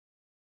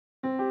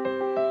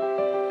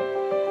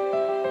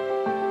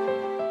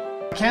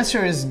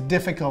Cancer is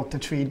difficult to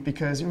treat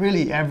because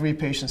really every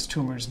patient's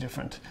tumor is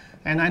different.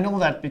 And I know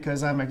that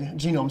because I'm a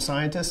genome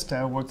scientist.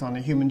 I worked on a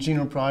human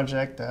genome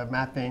project,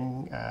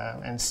 mapping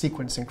and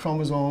sequencing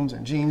chromosomes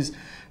and genes.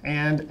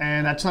 And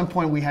at some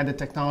point we had the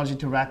technology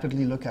to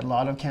rapidly look at a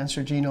lot of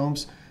cancer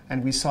genomes,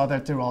 and we saw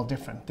that they're all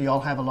different. They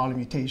all have a lot of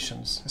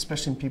mutations,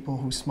 especially in people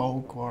who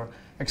smoke or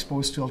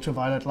exposed to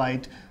ultraviolet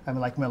light,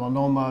 like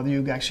melanoma.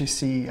 You actually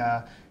see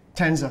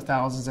tens of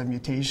thousands of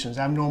mutations,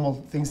 abnormal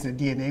things in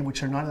the DNA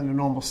which are not in the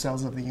normal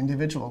cells of the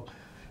individual.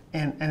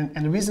 And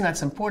the reason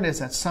that's important is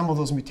that some of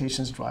those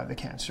mutations drive the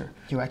cancer.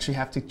 You actually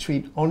have to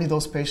treat only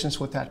those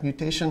patients with that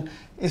mutation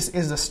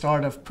is the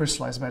start of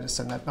personalized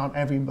medicine, that not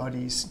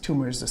everybody's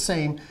tumor is the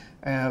same.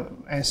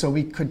 And so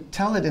we could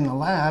tell it in the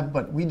lab,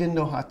 but we didn't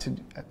know how to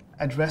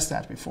address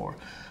that before.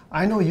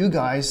 I know you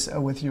guys,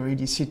 with your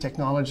ADC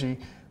technology,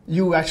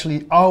 you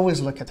actually always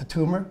look at the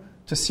tumor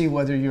to see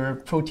whether your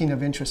protein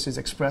of interest is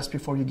expressed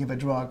before you give a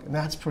drug. And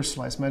that's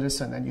personalized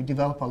medicine, and you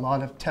develop a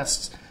lot of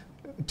tests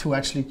to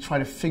actually try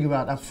to figure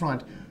out up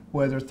front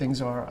whether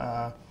things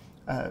are,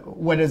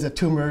 whether the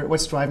tumor,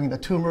 what's driving the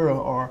tumor,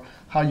 or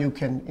how you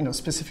can,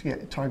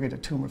 specifically target a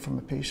tumor from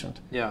a patient.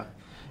 Yeah,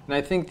 and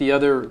I think the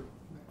other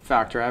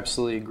factor, I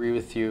absolutely agree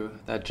with you,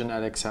 that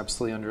genetics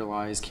absolutely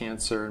underlies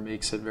cancer and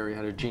makes it very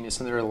heterogeneous,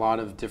 and there are a lot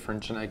of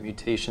different genetic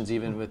mutations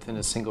even within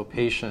a single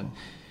patient.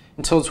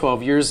 Until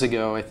 12 years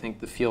ago, I think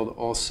the field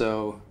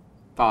also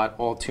thought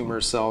all tumor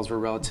cells were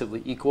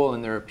relatively equal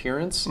in their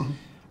appearance.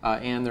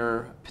 And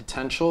their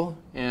potential,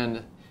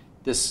 and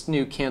this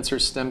new cancer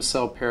stem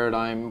cell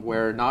paradigm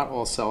where not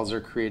all cells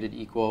are created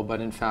equal,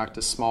 but in fact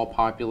a small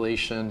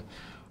population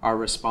are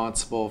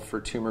responsible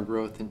for tumor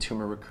growth and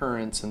tumor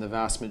recurrence, and the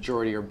vast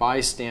majority are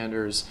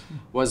bystanders,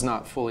 was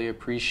not fully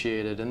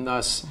appreciated, and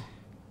thus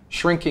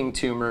shrinking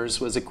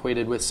tumors was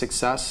equated with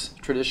success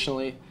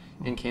traditionally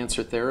in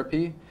cancer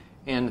therapy,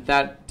 and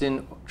that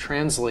didn't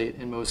translate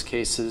in most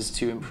cases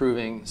to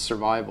improving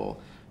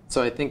survival.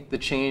 So I think the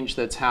change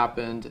that's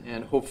happened,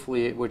 and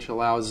hopefully which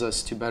allows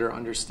us to better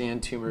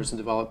understand tumors and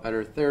develop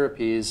better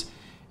therapies,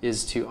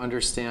 is to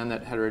understand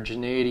that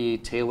heterogeneity,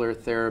 tailor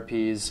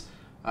therapies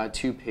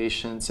to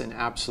patients, and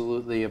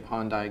absolutely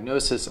upon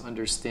diagnosis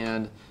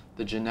understand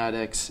the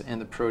genetics and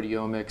the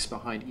proteomics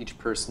behind each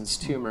person's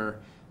tumor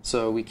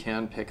so we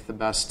can pick the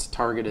best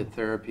targeted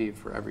therapy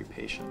for every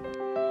patient.